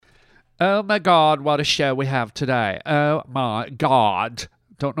Oh my God, what a show we have today. Oh my God.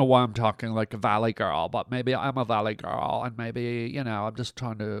 Don't know why I'm talking like a valley girl, but maybe I'm a valley girl, and maybe, I'm just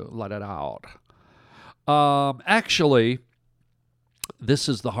trying to let it out. Actually, this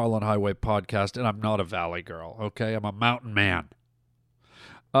is the Harland Highway podcast, and I'm not a valley girl, okay? I'm a mountain man.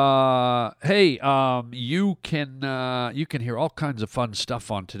 Hey, you can hear all kinds of fun stuff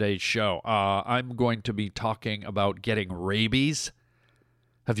on today's show. I'm going to be talking about getting rabies.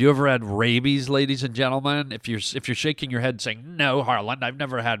 Have you ever had rabies, ladies and gentlemen? If you're shaking your head saying, no, Harland, I've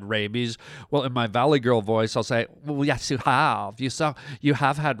never had rabies. Well, in my Valley Girl voice, I'll say, well, yes, you have. You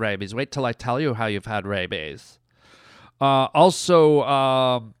have had rabies. Wait till I tell you how you've had rabies. Also,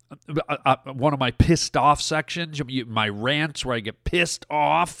 one of my pissed off sections, my rants where I get pissed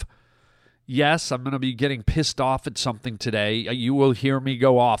off. Yes, I'm going to be getting pissed off at something today. You will hear me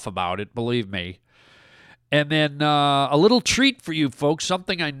go off about it, believe me. And then a little treat for you folks,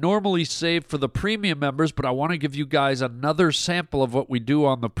 something I normally save for the premium members, but I want to give you guys another sample of what we do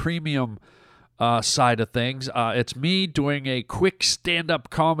on the premium side of things. It's me doing a quick stand-up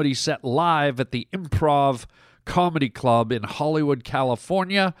comedy set live at the Improv Comedy Club in Hollywood,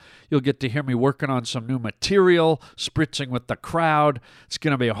 California. You'll get to hear me working on some new material, spritzing with the crowd. It's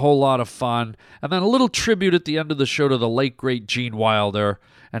going to be a whole lot of fun. And then a little tribute at the end of the show to the late, great Gene Wilder.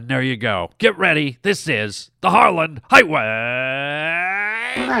 And there you go. Get ready. This is the Harland Highway.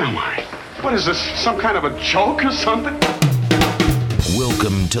 Where am I? What is this, some kind of a joke or something?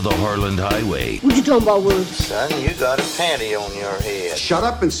 Welcome to the Harland Highway. What you talking about, Willis? Son, you got a panty on your head. Shut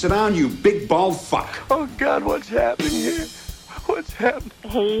up and sit down, you big bald fuck. Oh, God, what's happening here? What's happening?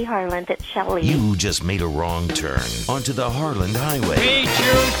 Hey, Harland, it's Shelley. You just made a wrong turn onto the Harland Highway. We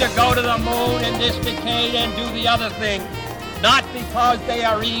choose to go to the moon in this decade and do the other thing. Not because they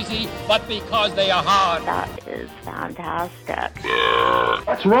are easy, but because they are hard. That is fantastic.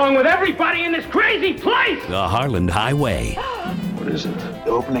 What's wrong with everybody in this crazy place? The Harland Highway. What is it?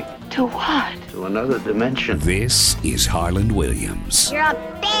 The opening To what? to another dimension. This is Harland Williams. You're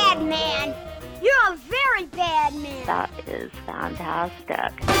a bad man. You're a very bad man. That is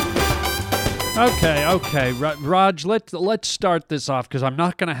fantastic. Okay, Raj, let's start this off because I'm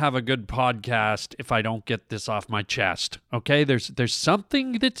not going to have a good podcast if I don't get this off my chest. Okay, there's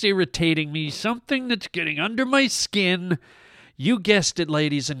something that's irritating me, something that's getting under my skin. You guessed it,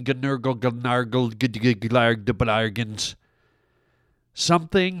 ladies and gnargles.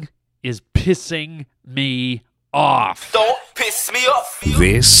 Something is pissing me off. Don't piss me off.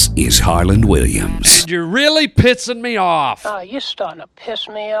 This is Harland Williams. And you're really pissing me off. Oh, you're starting to piss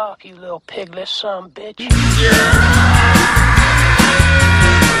me off, you little piglet son of a bitch.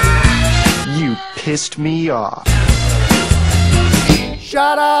 You pissed me off.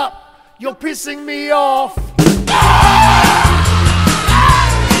 Shut up! You're pissing me off!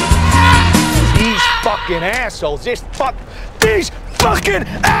 These fucking assholes, these fucking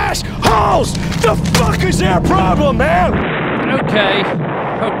assholes! The fuck is their problem, man? Okay,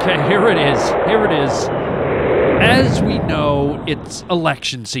 here it is. As we know, it's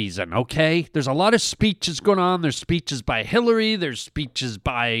election season, okay? There's a lot of speeches going on. There's speeches by Hillary. There's speeches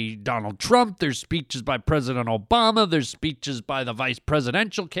by Donald Trump. There's speeches by President Obama. There's speeches by the vice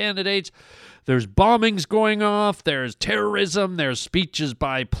presidential candidates. There's bombings going off. There's terrorism. There's speeches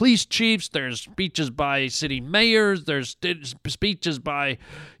by police chiefs. There's speeches by city mayors. There's speeches by,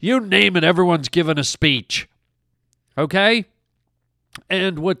 you name it, everyone's given a speech. Okay?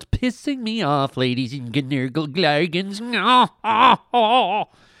 And what's pissing me off, ladies and glargans,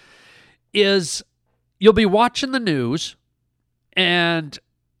 is you'll be watching the news and,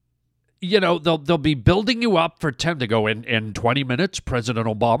 they'll be building you up for 10 to go in 20 minutes. President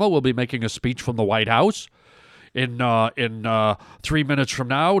Obama will be making a speech from the White House. In 3 minutes from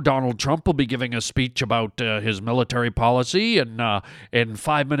now, Donald Trump will be giving a speech about his military policy. And in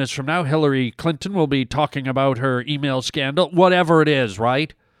 5 minutes from now, Hillary Clinton will be talking about her email scandal, whatever it is,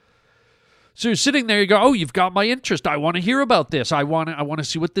 right? So you're sitting there, you go, oh, you've got my interest. I want to hear about this. I want to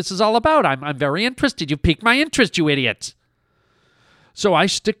see what this is all about. I'm very interested. You piqued my interest, you idiots. So I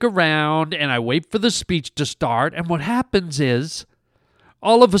stick around and I wait for the speech to start. And what happens is,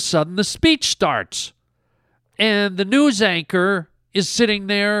 all of a sudden, the speech starts. And the news anchor is sitting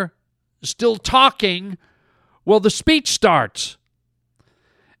there still talking while the speech starts.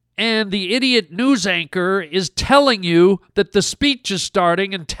 And the idiot news anchor is telling you that the speech is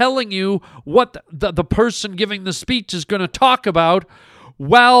starting and telling you what the person giving the speech is going to talk about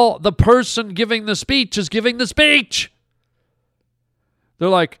while the person giving the speech is giving the speech. They're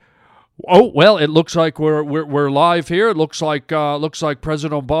like, Oh, well, it looks like we're live here. It looks like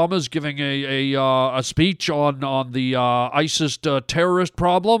President Obama's giving a speech on the ISIS terrorist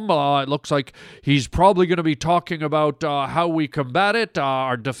problem. It looks like he's probably going to be talking about how we combat it,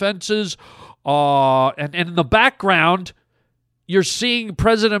 our defenses, and in the background, you're seeing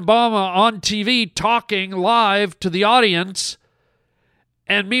President Obama on TV talking live to the audience.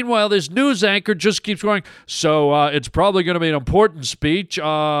 And meanwhile, this news anchor just keeps going, so it's probably going to be an important speech,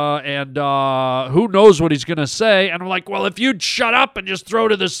 and who knows what he's going to say. And I'm like, well, if you'd shut up and just throw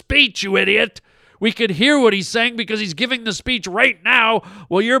to the speech, you idiot, we could hear what he's saying because he's giving the speech right now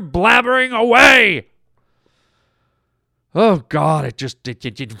while you're blabbering away. Oh, God,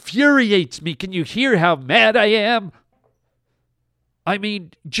 it infuriates me. Can you hear how mad I am? I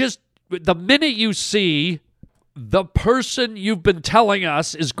mean, just the minute you see the person you've been telling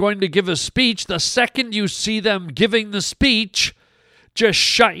us is going to give a speech, the second you see them giving the speech, just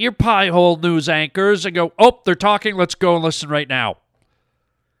shut your pie hole, news anchors, and go, oh, they're talking, let's go and listen right now.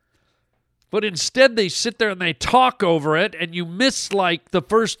 But instead, they sit there and they talk over it, and you miss, like, the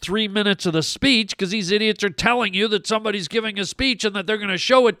first 3 minutes of the speech because these idiots are telling you that somebody's giving a speech and that they're going to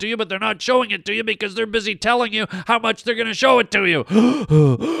show it to you, but they're not showing it to you because they're busy telling you how much they're going to show it to you.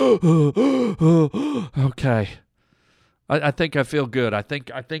 Okay. I think I feel good. I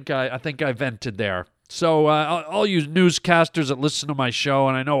think I vented there. So all you newscasters that listen to my show,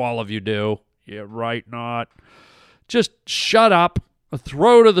 and I know all of you do, yeah, right, not, just shut up.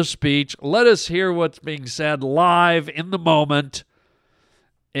 Throw to the speech. Let us hear what's being said live in the moment.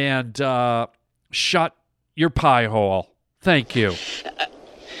 And shut your pie hole. Thank you.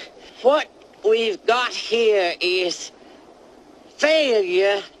 What we've got here is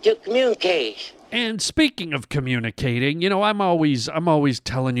failure to communicate. And speaking of communicating, you know, I'm always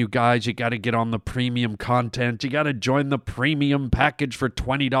telling you guys you got to get on the premium content. You got to join the premium package for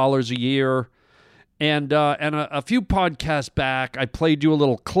 $20 a year. And a few podcasts back, I played you a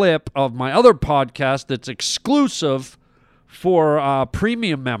little clip of my other podcast that's exclusive for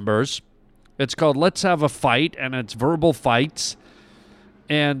premium members. It's called Let's Have a Fight, and it's verbal fights.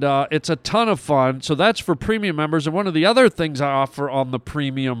 And it's a ton of fun. So that's for premium members. And one of the other things I offer on the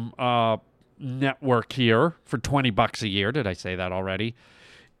premium network here for $20 a year, did I say that already,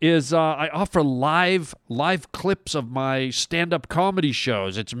 is I offer live clips of my stand-up comedy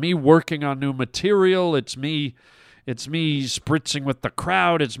shows. It's me working on new material. It's me spritzing with the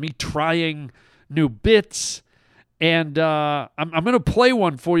crowd. It's me trying new bits. And I'm going to play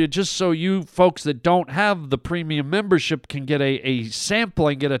one for you just so you folks that don't have the premium membership can get a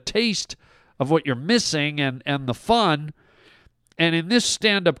sampling, get a taste of what you're missing and the fun. And in this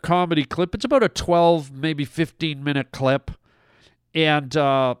stand-up comedy clip, it's about a 12, maybe 15-minute clip. And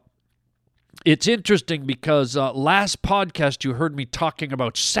it's interesting because last podcast you heard me talking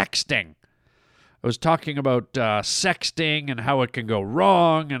about sexting. I was talking about sexting and how it can go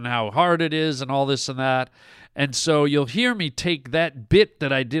wrong and how hard it is and all this and that. And so you'll hear me take that bit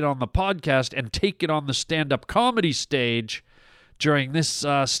that I did on the podcast and take it on the stand-up comedy stage during this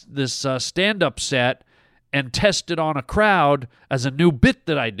stand-up set and test it on a crowd as a new bit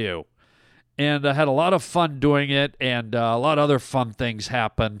that I do. And I had a lot of fun doing it, and a lot of other fun things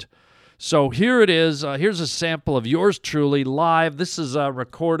happened. So here it is. Here's a sample of yours truly live. This is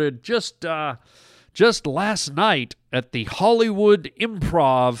recorded just last night at the Hollywood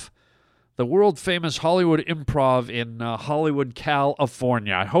Improv, the world-famous Hollywood Improv in Hollywood,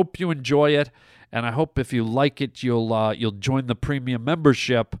 California. I hope you enjoy it, and I hope if you like it, you'll join the premium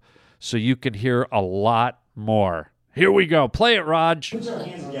membership so you can hear a lot more. Here we go. Play it, Raj. Put your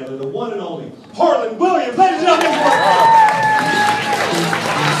hands together. The one and only Harland Williams. Ladies and gentlemen.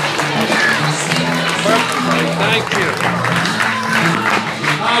 Thank you.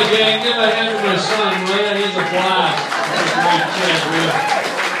 Hi, gang. Give a hand to my son, will you? He's a blast.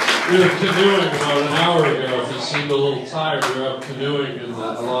 We were canoeing about an hour ago. If you seemed a little tired, we were out canoeing in the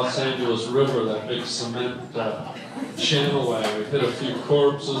Los Angeles River, that big cement channelway. We hit a few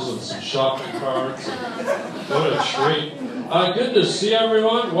corpses and some shopping carts. What a treat. Good to see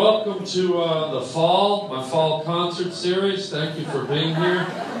everyone. Welcome to my fall concert series. Thank you for being here.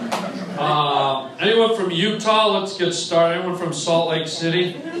 Anyone from Utah? Let's get started. Anyone from Salt Lake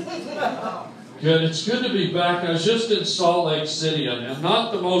City? Good. It's good to be back. I was just in Salt Lake City, and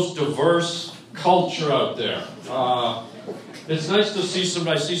not the most diverse culture out there. It's nice to see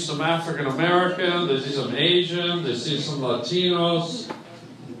I see some African Americans, I see some Asians, I see some Latinos.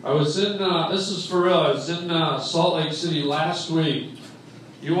 I was in, this is for real, I was in Salt Lake City last week.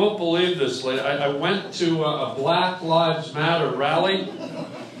 You won't believe this, lady. I went to a Black Lives Matter rally.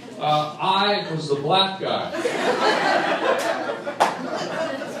 I was the black guy.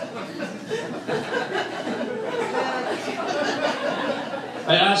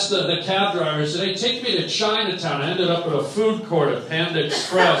 I asked the cab driver, I said, hey, take me to Chinatown. I ended up at a food court at Panda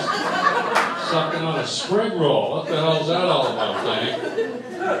Express, sucking on a spring roll. What the hell's that all about, Hank?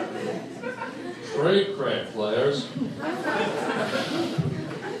 Cray players.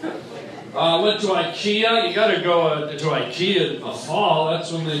 Went to IKEA. You got to go to IKEA in the fall.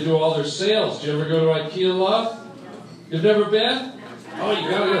 That's when they do all their sales. Do you ever go to IKEA, love? You've never been? Oh, you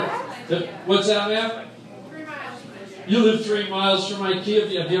got to go. What's that, man? 3 miles. You live 3 miles from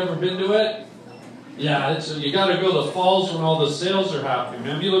IKEA. Have you ever been to it? Yeah, you got to go the falls when all the sales are happening,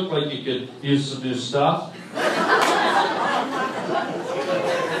 man. You look like you could use some new stuff.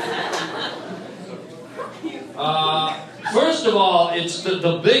 First of all, it's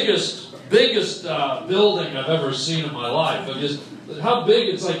the biggest building I've ever seen in my life. How big?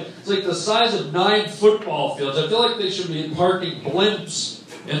 It's like the size of 9 football fields. I feel like they should be parking blimps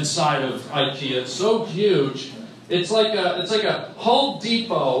inside of IKEA. It's so huge. It's like a Home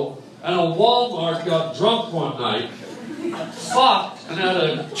Depot and a Walmart got drunk one night, fucked, and had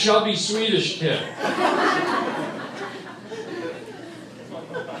a chubby Swedish kid.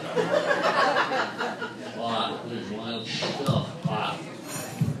 Wild stuff.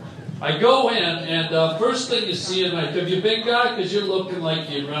 I go in, and first thing you see, and have you been, guy? Because you're looking like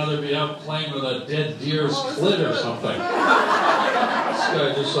you'd rather be out playing with a dead deer's clit or something. This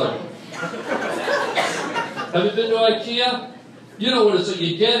guy just like... Have you been to IKEA? You know what it's like.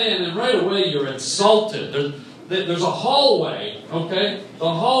 You get in, and right away you're insulted. There's a hallway, okay? The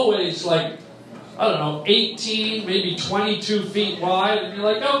hallway's like, I don't know, 18, maybe 22 feet wide, and you're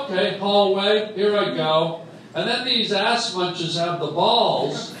like, okay, hallway, here I go. And then these ass munches have the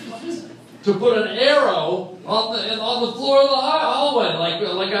balls to put an arrow on the floor of the hallway, like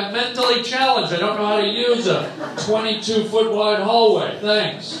I'm mentally challenged. I don't know how to use a 22-foot wide hallway.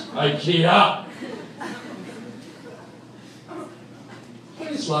 Thanks, IKEA.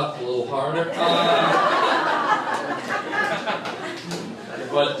 Please laugh a little harder.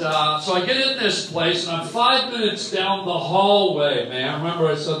 So I get in this place, and I'm 5 minutes down the hallway, man. Remember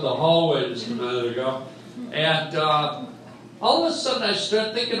I said the hallway just a minute ago. And all of a sudden I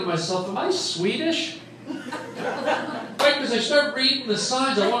start thinking to myself, am I Swedish? Right, because I start reading the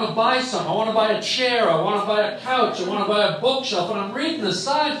signs. I want to buy something. I want to buy a chair. I want to buy a couch. I want to buy a bookshelf. And I'm reading the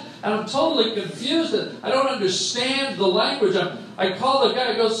signs, and I'm totally confused. I don't understand the language. I call the guy.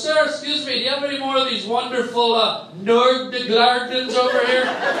 I go, sir, excuse me, do you have any more of these wonderful Nordglardens over here?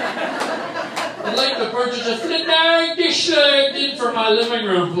 I'd like to purchase a Nordglarden for my living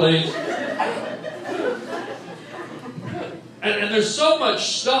room, please. And there's so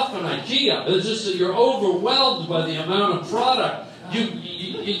much stuff in IKEA. It's just that you're overwhelmed by the amount of product.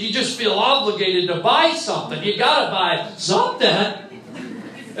 You just feel obligated to buy something. You gotta buy something.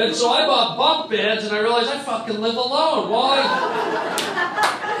 And so I bought bunk beds, and I realized I fucking live alone. Why?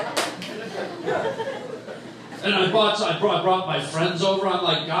 And I brought my friends over. I'm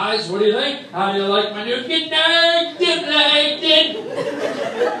like, guys, what do you think? How do you like my new Nordglarden?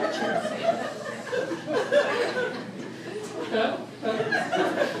 Okay.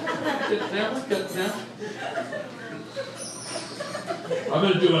 Getting there. I'm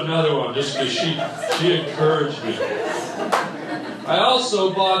going to do another one just because she encouraged me. I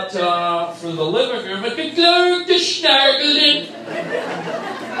also bought for the living room a Nordglarden.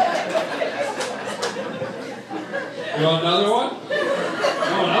 You want another one?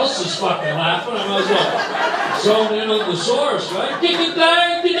 No one else is fucking laughing. I might as well zone in on the source, right?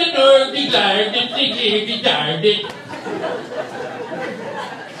 Nordglarden.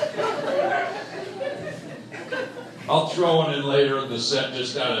 I'll throw one in later in the set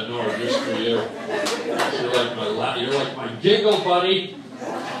just out of Nord, just for you. You're like my giggle buddy.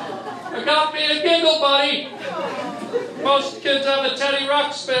 I got me a giggle buddy. Most kids have a Teddy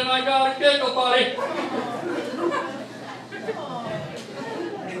Ruxpin. I got a giggle buddy.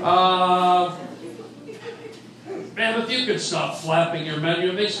 Man, if you could stop flapping your menu,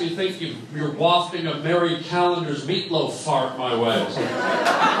 it makes me think you're wafting a Mary Calendar's meatloaf fart my way.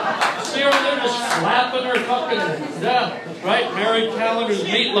 See her there just flapping her fucking, yeah, right? Mary Calendar's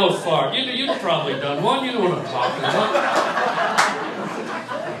meatloaf fart. You've probably done one. You know what I'm talking about.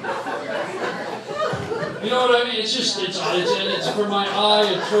 You know what I mean? It's for my eye.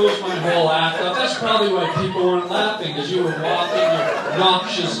 It throws my whole act up. That's probably why people weren't laughing, because you were wafting your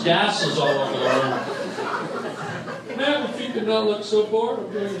noxious gases all over the room. Man, if you could not look so bored,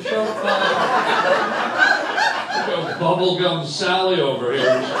 I'm doing a show. Bubblegum Sally over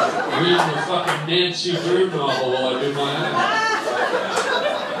here, reading the fucking Nancy Drew novel while I do my act.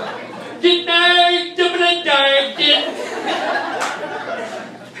 Good night,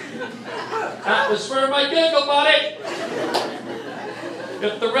 That was for my giggle buddy.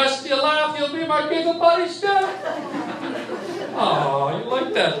 If the rest of you laugh, you'll be my giggle buddies too. Oh, you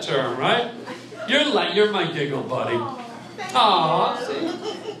like that term, right? You're my giggle buddy. Aw, see?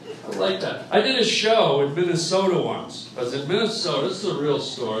 I like that. I did a show in Minnesota once. I was in Minnesota. This is a real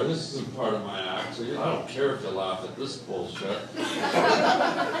story. This isn't part of my act, so I don't care if you laugh at this bullshit.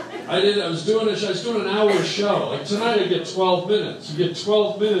 I was doing an hour show. Like tonight I get 12 minutes. You get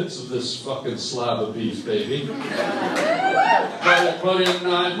 12 minutes of this fucking slab of beef, baby.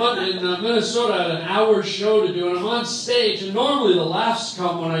 But in Minnesota, I had an hour show to do, and I'm on stage, and normally the laughs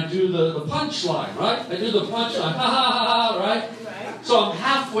come when I do the punchline, right? I do the punchline, ha ha ha ha, right? So I'm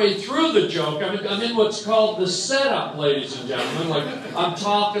halfway through the joke. I'm in what's called the setup, ladies and gentlemen. Like, I'm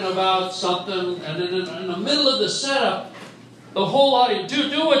talking about something, and then in the middle of the setup, the whole audience,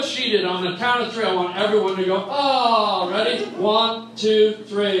 do what she did. On the count of 3, I want everyone to go, oh, ready? 1, 2,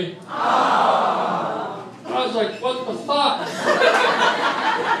 3. Oh. And I was like, what the fuck?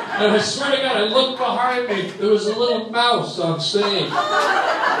 And I swear to God, I looked behind me. There was a little mouse on stage.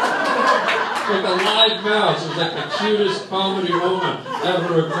 Like a live mouse. It was like the cutest comedy moment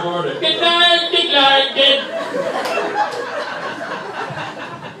ever recorded. Good night, good night, good.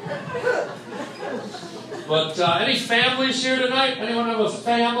 But any families here tonight? Anyone have a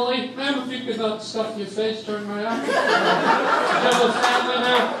family? Ma'am, if you could not stuff your face during my act. You have a family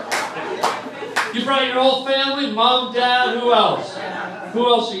now? You brought your whole family? Mom, Dad, who else? Who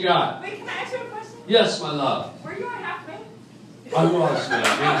else you got? Wait, can I ask you a question? Yes, my love. Were you on Half Baked? I was, man,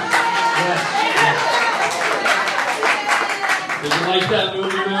 yes. Did you like that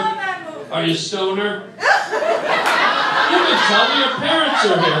movie, man? I love that movie. Are you stoner? You can tell me your parents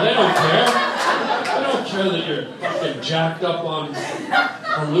are here. They don't care. They don't care that you're fucking jacked up on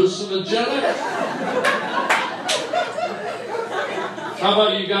hallucinogenic. How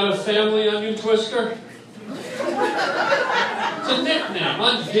about you got a family onion twister? It's a nickname.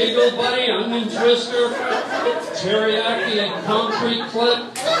 I'm Giggle Buddy, Onion Twister, Teriyaki and Concrete Clip.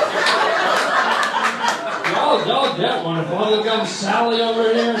 Y'all get one. A bubblegum Sally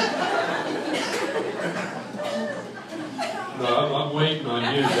over here. No, I'm waiting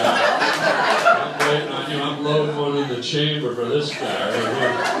on you, guys. I'm waiting on you. I'm loading one in the chamber for this guy right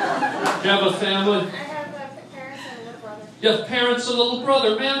here. You have a family? You have parents and a little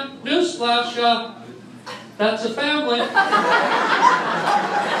brother. Man, newsflash, that's a family.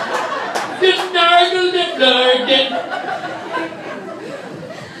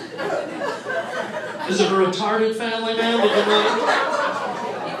 Is it a retarded family, man?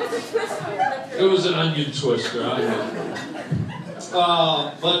 It was an onion twister, I know.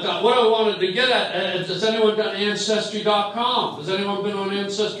 But what I wanted to get at, has anyone done Ancestry.com? Has anyone been on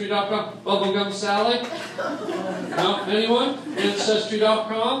Ancestry.com? Bubblegum Sally? No? Anyone?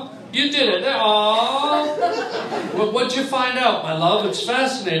 Ancestry.com? You did it. Aww. What'd you find out, my love? It's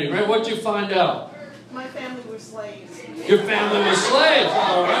fascinating, right? What'd you find out? My family were slaves. Your family was slaves.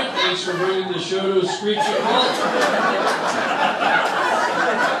 All right. Thanks for bringing the show to a screeching halt.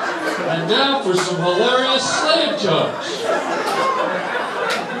 And now for some hilarious slave jokes.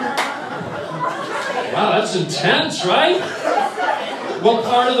 Wow, that's intense, right? What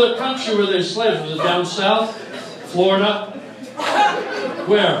part of the country were they slaves? Was it down south? Florida?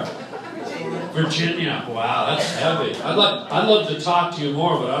 Where? Virginia. Wow, that's heavy. I'd love to talk to you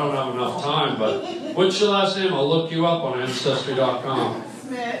more, but I don't have enough time. But what's your last name? I'll look you up on Ancestry.com.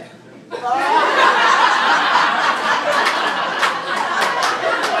 Smith.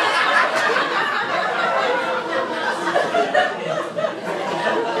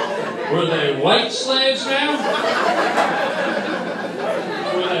 Were they white slaves, ma'am?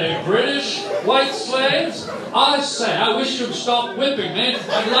 Were they British white slaves? I say, I wish you'd stop whipping me.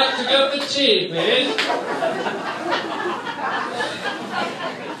 I'd like to go for tea, please.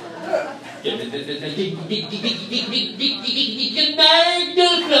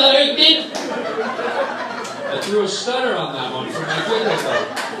 I threw a stutter on that one for my goodness.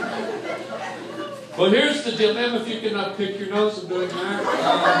 Well, here's the deal, ma'am. If you cannot pick your nose, I'm doing that.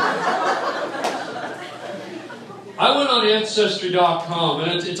 I went on Ancestry.com,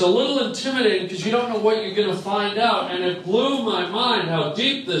 and it's a little intimidating because you don't know what you're going to find out, and it blew my mind how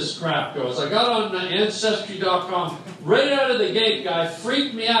deep this crap goes. I got on Ancestry.com right out of the gate, guy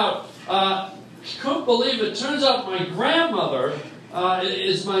freaked me out. Couldn't believe it. Turns out my grandmother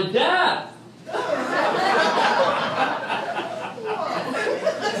is my dad.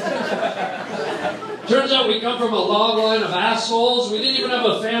 Turns out we come from a long line of assholes. We didn't even have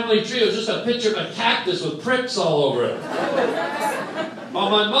a family tree. It was just a picture of a cactus with pricks all over it.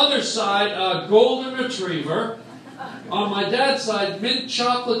 On my mother's side, golden retriever. On my dad's side, mint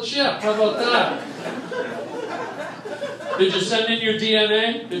chocolate chip. How about that? Did you send in your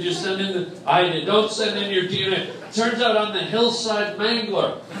DNA? Did you send in the... I did. Don't send in your DNA. Turns out I'm the hillside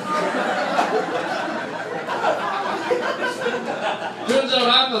mangler. Turns out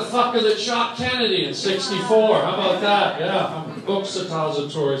I'm the fucker that shot Kennedy in 64. How about that? Yeah, I'm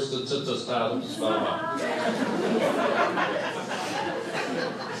buksatasatorist and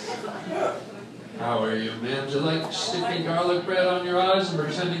How are you, man? Do you like sticking garlic bread on your eyes and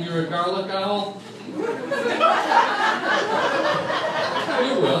pretending you're a garlic owl? You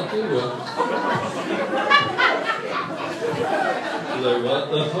will. Like, what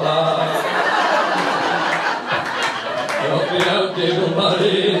the fuck? Help me out, David,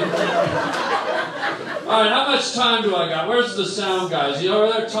 buddy. Alright, how much time do I got? Where's the sound guys? You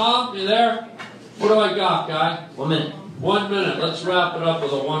over there, Tom? You there? What do I got, guy? 1 minute. 1 minute. Let's wrap it up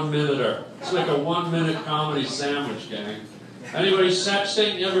with a 1-minuter. Let's make a 1-minute comedy sandwich, gang. Anybody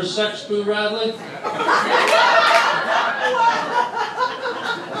sexting? You ever sex, Boo Radley?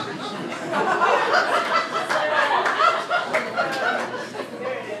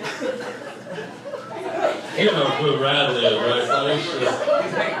 You know who Radley is, right, buddy?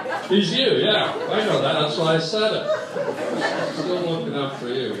 He's you, yeah. I know that. That's why I said it. Still looking up for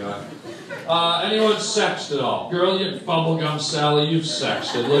you, guy. Anyone sexted at all? Girl, you bubblegum Sally, you've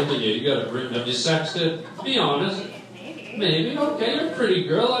sexted. Look at you. You got it written. Have you sexted? Be honest. Maybe. Okay, you're a pretty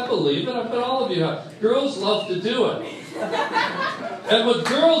girl. I believe it. I bet all of you have. Girls love to do it. And with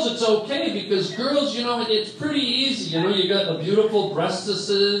girls, it's okay because girls, you know, it's pretty easy. You know, you got the beautiful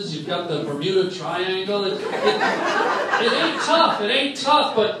breastises, you've got the Bermuda Triangle. It ain't tough. It ain't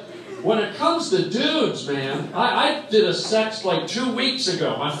tough. But when it comes to dudes, man, I did a sex like 2 weeks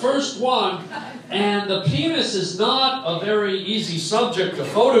ago, my first one, and the penis is not a very easy subject to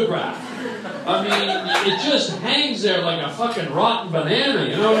photograph. I mean, it just hangs there like a fucking rotten banana,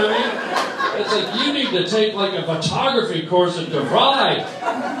 you know what I mean? It's like you need to take like a photography course at DeVry.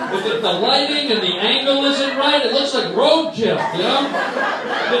 If the lighting and the angle isn't right, it looks like roadkill, you know?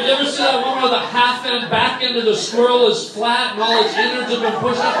 Did you ever see that one where the half end back end of the squirrel is flat and all its innards have been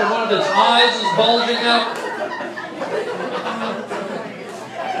pushed up and one of its eyes is bulging out?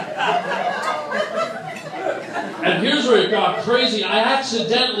 And here's where it got crazy. I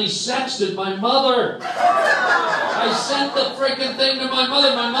accidentally sexted my mother. I sent the freaking thing to my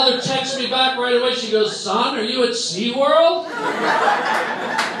mother. My mother texts me back right away. She goes, "Son, are you at SeaWorld?"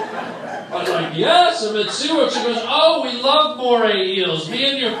 I was like, "Yes, I'm at SeaWorld." She goes, "Oh, we love moray eels. Me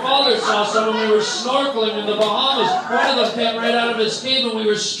and your father saw some when we were snorkeling in the Bahamas. One of them came right out of his cave and we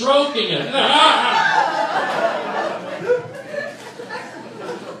were stroking it."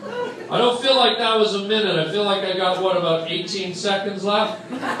 I don't feel like that was a minute. I feel like I got, about 18 seconds left?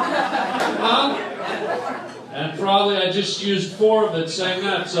 Huh? And probably I just used 4 of it saying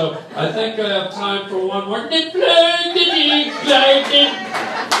that, so I think I have time for one more.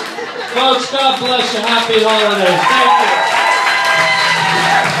 Folks, God bless you. Happy holidays. Thank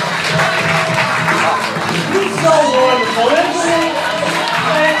you. He's so wonderful, isn't he?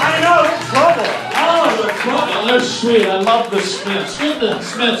 I know it's trouble. Oh, the trouble. Well, they're sweet. I love the Smiths. Give the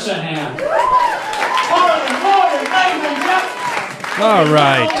Smiths a hand. All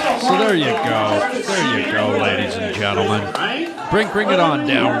right. So there you go. There you go, ladies and gentlemen. Bring it on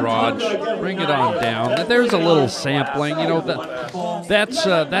down, Raj. Bring it on down. There's a little sampling. You know,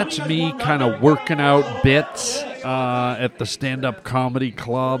 that's me kind of working out bits at the stand-up comedy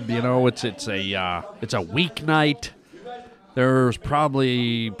club. You know, it's a weeknight. There's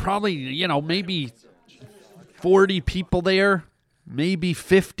probably you know, maybe 40 people there, maybe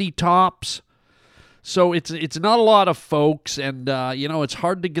 50 tops. So it's not a lot of folks, and you know, it's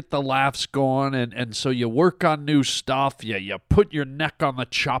hard to get the laughs going, and so you work on new stuff, you put your neck on the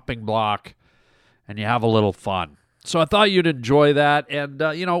chopping block, and you have a little fun. So I thought you'd enjoy that, and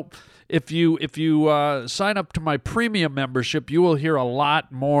you know, if you sign up to my premium membership, you will hear a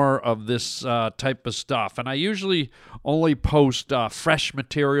lot more of this type of stuff, and I usually only post fresh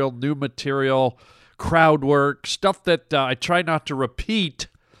material, new material, crowd work, stuff that I try not to repeat.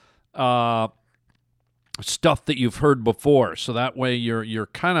 Stuff that you've heard before, so that way you're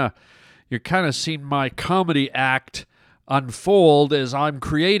kind of seeing my comedy act unfold as I'm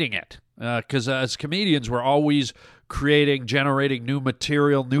creating it. Because as comedians, we're always generating new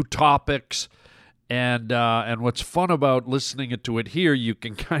material, new topics, and what's fun about listening to it here, you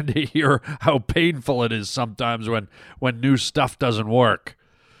can kind of hear how painful it is sometimes when new stuff doesn't work.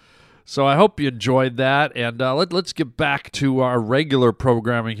 So I hope you enjoyed that, and let's get back to our regular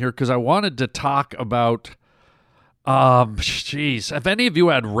programming here, because I wanted to talk about, have any of you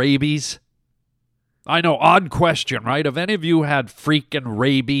had rabies? I know, odd question, right? Have any of you had freaking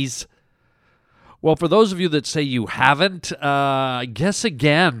rabies? Well, for those of you that say you haven't, guess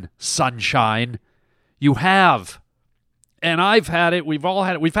again, sunshine. You have. And I've had it. We've all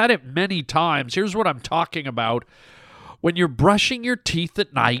had it. We've had it many times. Here's what I'm talking about. When you're brushing your teeth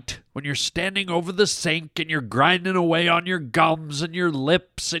at night, when you're standing over the sink and you're grinding away on your gums and your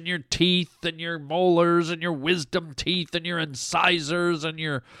lips and your teeth and your molars and your wisdom teeth and your incisors and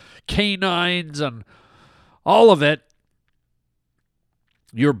your canines and all of it,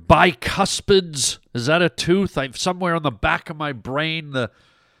 your bicuspids, is that a tooth? I've somewhere on the back of my brain the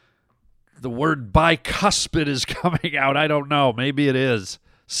word bicuspid is coming out. I don't know. Maybe it is.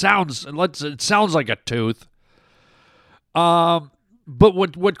 It sounds like a tooth. But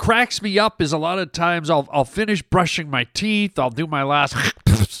what cracks me up is a lot of times I'll finish brushing my teeth, I'll do my last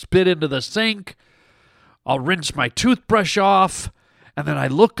spit into the sink, I'll rinse my toothbrush off, and then I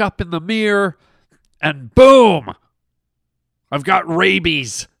look up in the mirror, and boom, I've got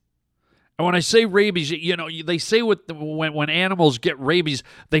rabies. And when I say rabies, they say when animals get rabies,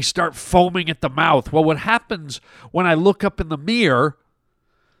 they start foaming at the mouth. Well, what happens when I look up in the mirror,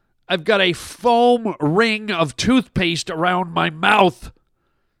 I've got a foam ring of toothpaste around my mouth.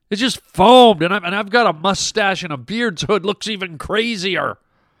 It's just foamed, and I've got a mustache and a beard, so it looks even crazier.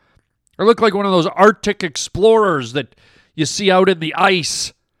 I look like one of those Arctic explorers that you see out in the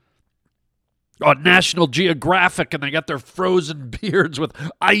ice on National Geographic, and they got their frozen beards with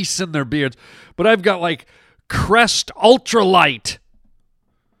ice in their beards. But I've got like Crest Ultralight.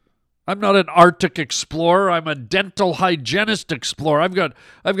 I'm not an Arctic explorer. I'm a dental hygienist explorer. I've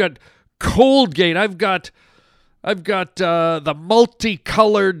got Colgate. I've got the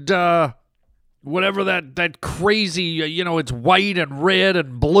multicolored whatever that crazy. It's white and red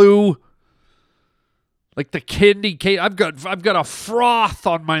and blue, like the candy cane. I've got a froth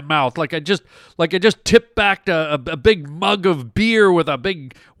on my mouth. Like I just tipped back a big mug of beer with a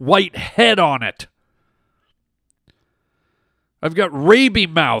big white head on it. I've got rabies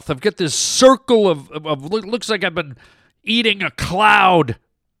mouth. I've got this circle of looks like I've been eating a cloud.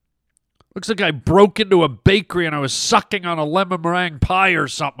 Looks like I broke into a bakery and I was sucking on a lemon meringue pie or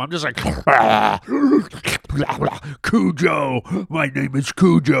something. I'm just like, Cujo. My name is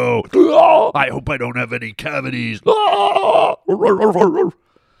Cujo. I hope I don't have any cavities. I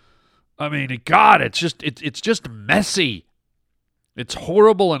mean, God, it's just messy. It's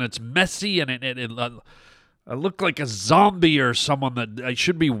horrible and it's messy and I look like a zombie or someone that I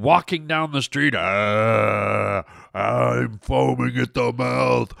should be walking down the street. I'm foaming at the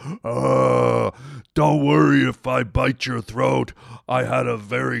mouth. Don't worry if I bite your throat. I had a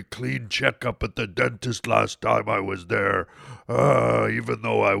very clean checkup at the dentist last time I was there. Even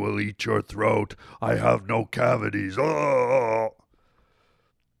though I will eat your throat, I have no cavities.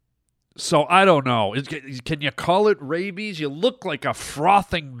 So I don't know. Can you call it rabies? You look like a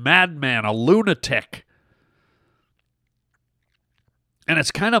frothing madman, a lunatic. And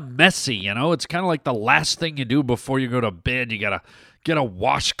it's kind of messy, It's kind of like the last thing you do before you go to bed. You got to get a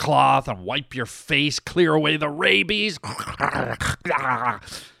washcloth and wipe your face, clear away the rabies.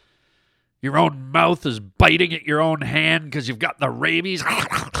 Your own mouth is biting at your own hand because you've got the rabies.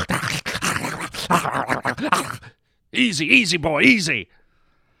 Easy, boy, easy.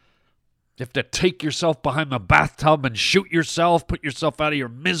 You have to take yourself behind the bathtub and shoot yourself, put yourself out of your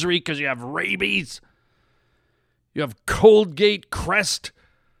misery because you have rabies. You have Colgate, Crest,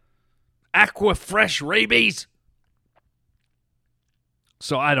 Aquafresh rabies.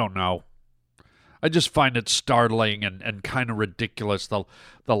 So I don't know. I just find it startling and kind of ridiculous. The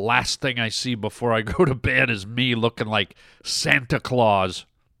last thing I see before I go to bed is me looking like Santa Claus.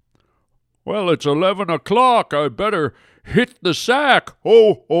 Well, it's 11 o'clock. I better hit the sack.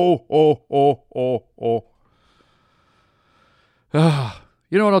 Oh.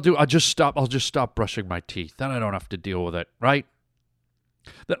 You know what I'll do? I'll just stop brushing my teeth. Then I don't have to deal with it, right?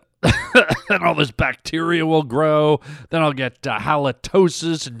 Then all this bacteria will grow. Then I'll get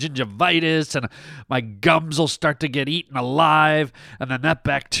halitosis and gingivitis, and my gums will start to get eaten alive. And then that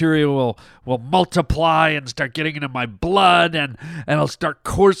bacteria will multiply and start getting into my blood, and it'll start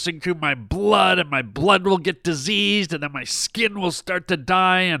coursing through my blood, and my blood will get diseased, and then my skin will start to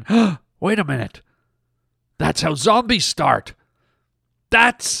die. And wait a minute, that's how zombies start.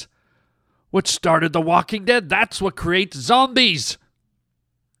 That's what started The Walking Dead. That's what creates zombies.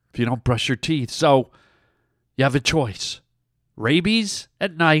 If you don't brush your teeth. So you have a choice. Rabies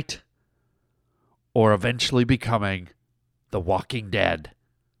at night or eventually becoming The Walking Dead,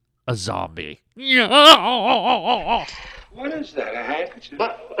 a zombie. What is that, a handkerchief?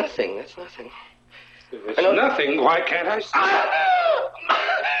 Nothing. That's nothing. If it's nothing, why can't I see it?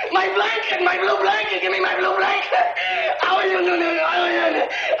 My blanket! blanket, my blue blanket. Give me my blue blanket.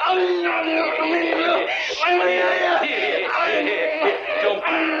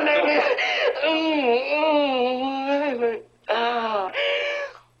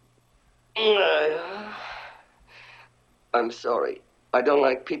 I'm sorry. I don't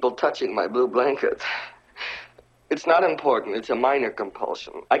like people touching my blue blanket. It's not important. It's a minor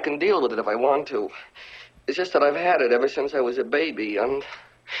compulsion. I can deal with it if I want to. It's just that I've had it ever since I was a baby, and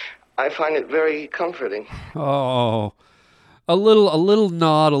I find it very comforting. Oh, a little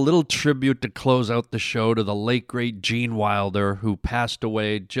nod, a little tribute to close out the show to the late, great Gene Wilder, who passed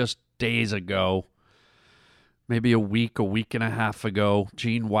away just days ago. Maybe a week and a half ago.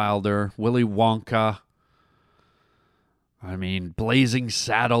 Gene Wilder, Willy Wonka. I mean, Blazing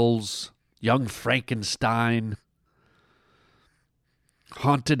Saddles, Young Frankenstein,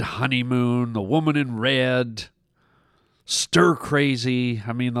 Haunted Honeymoon, The Woman in Red, Stir Crazy.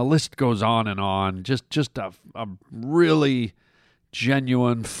 I mean, the list goes on and on. Just a really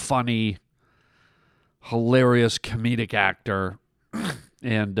genuine, funny, hilarious comedic actor.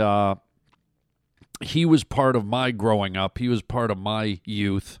 And he was part of my growing up. He was part of my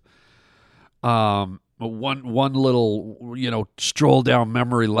youth. One little, stroll down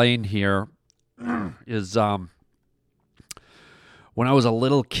memory lane here is when I was a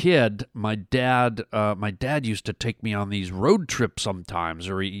little kid, my dad used to take me on these road trips sometimes,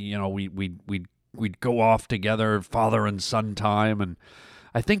 or we'd go off together, father and son time, and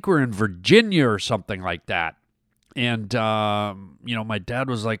I think we're in Virginia or something like that. And my dad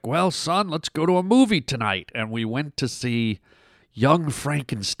was like, "Well, son, let's go to a movie tonight," and we went to see Young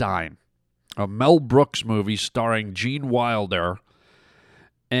Frankenstein, a Mel Brooks movie starring Gene Wilder.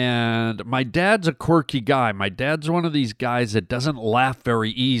 And my dad's a quirky guy. My dad's one of these guys that doesn't laugh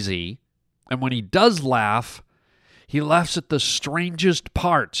very easy. And when he does laugh, he laughs at the strangest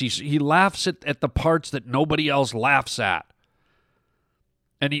parts. He laughs at the parts that nobody else laughs at.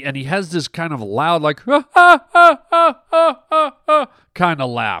 And he has this kind of loud, like, ha, ha, ha, ha, ha, ha, ha, kind of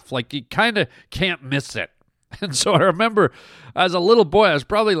laugh. Like, you kind of can't miss it. And so I remember as a little boy, I was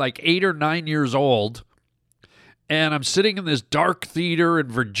probably like 8 or 9 years old, and I'm sitting in this dark theater in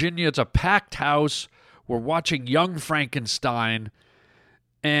Virginia. It's a packed house. We're watching Young Frankenstein,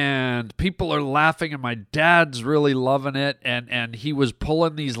 and people are laughing, and my dad's really loving it, and he was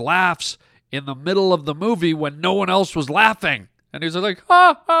pulling these laughs in the middle of the movie when no one else was laughing. And he's like,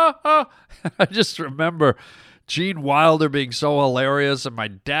 ha, ha, ha. I just remember Gene Wilder being so hilarious, and my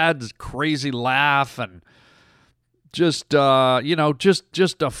dad's crazy laugh, and just a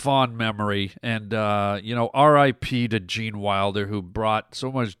fond memory. And, R.I.P. to Gene Wilder, who brought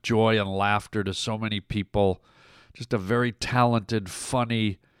so much joy and laughter to so many people. Just a very talented,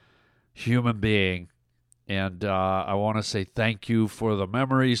 funny human being. And I want to say thank you for the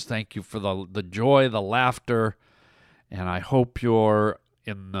memories. Thank you for the joy, the laughter. And I hope you're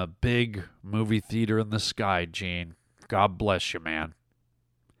in the big movie theater in the sky, Gene. God bless you, man.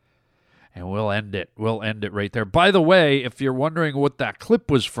 And we'll end it. We'll end it right there. By the way, if you're wondering what that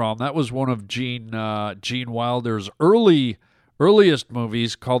clip was from, that was one of Gene Wilder's earliest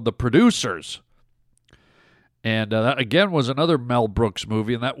movies called The Producers. And that, again, was another Mel Brooks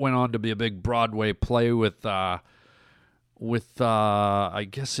movie, and that went on to be a big Broadway play with I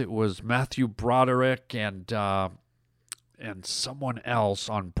guess it was Matthew Broderick and someone else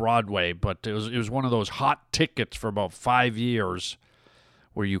on Broadway. But it was one of those hot tickets for about 5 years,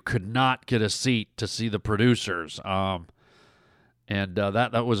 where you could not get a seat to see The Producers. And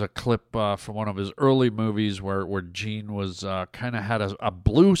that was a clip from one of his early movies where Gene was kind of had a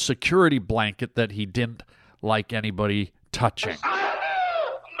blue security blanket that he didn't like anybody touching.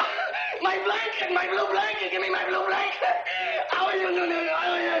 My blanket, my blue blanket. Give me my blue blanket.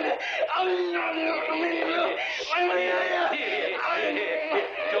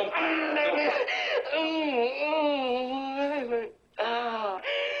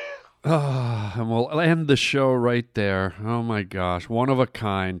 And we'll end the show right there. Oh my gosh, one of a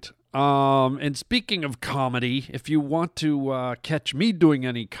kind. And speaking of comedy, if you want to catch me doing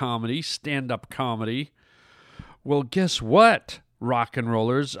any comedy, stand-up comedy, well, guess what, rock and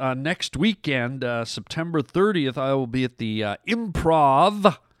rollers? Next weekend, September 30th, I will be at the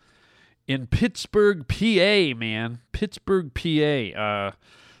Improv in Pittsburgh, PA, man. Pittsburgh, PA.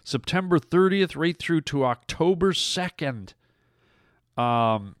 September 30th right through to October 2nd.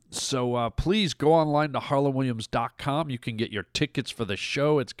 So please go online to harlandwilliams.com. You can get your tickets for the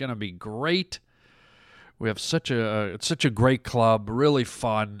show. It's going to be great. We have such a great club, really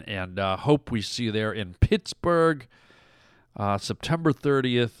fun, and hope we see you there in Pittsburgh, September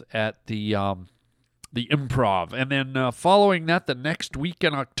 30th at the the Improv. And then following that, the next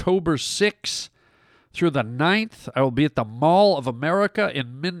weekend, October 6th through the 9th, I will be at the Mall of America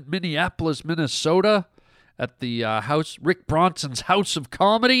in Minneapolis, Minnesota, at the Rick Bronson's House of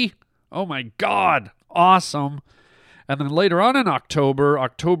Comedy. Oh, my God. Awesome. And then later on in October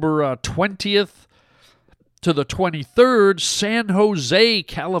 20th to the 23rd, San Jose,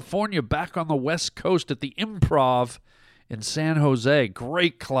 California, back on the West Coast at the Improv in San Jose.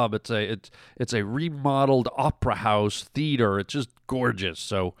 Great club. It's a remodeled opera house theater. It's just gorgeous.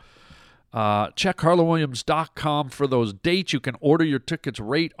 So check harlandwilliams.com for those dates. You can order your tickets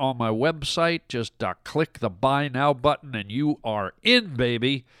right on my website. Just click the Buy Now button and you are in,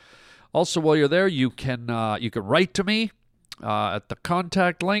 baby. Also, while you're there, you can write to me at the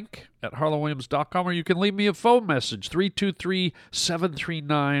contact link at harlandwilliams.com, or you can leave me a phone message,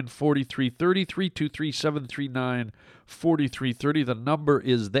 323-739-4330, 323-739-4330. The number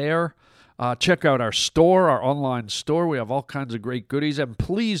is there. Check out our store, our online store. We have all kinds of great goodies. And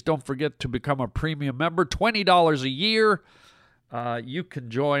please don't forget to become a premium member, $20 a year. You can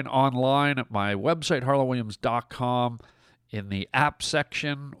join online at my website, harlandwilliams.com. In the app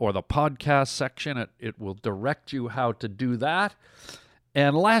section or the podcast section, it will direct you how to do that.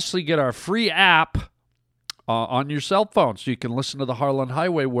 And lastly, get our free app on your cell phone so you can listen to the Harland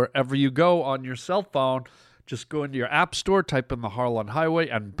Highway wherever you go on your cell phone. Just go into your app store, type in the Harland Highway,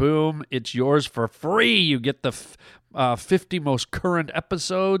 and boom, it's yours for free. You get the 50 most current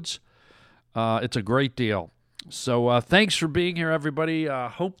episodes. It's a great deal. So thanks for being here, everybody.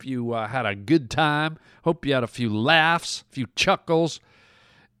 Hope you had a good time. Hope you had a few laughs, a few chuckles,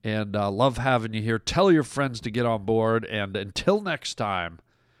 and love having you here. Tell your friends to get on board, and until next time,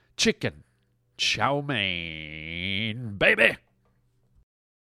 chicken chow mein, baby.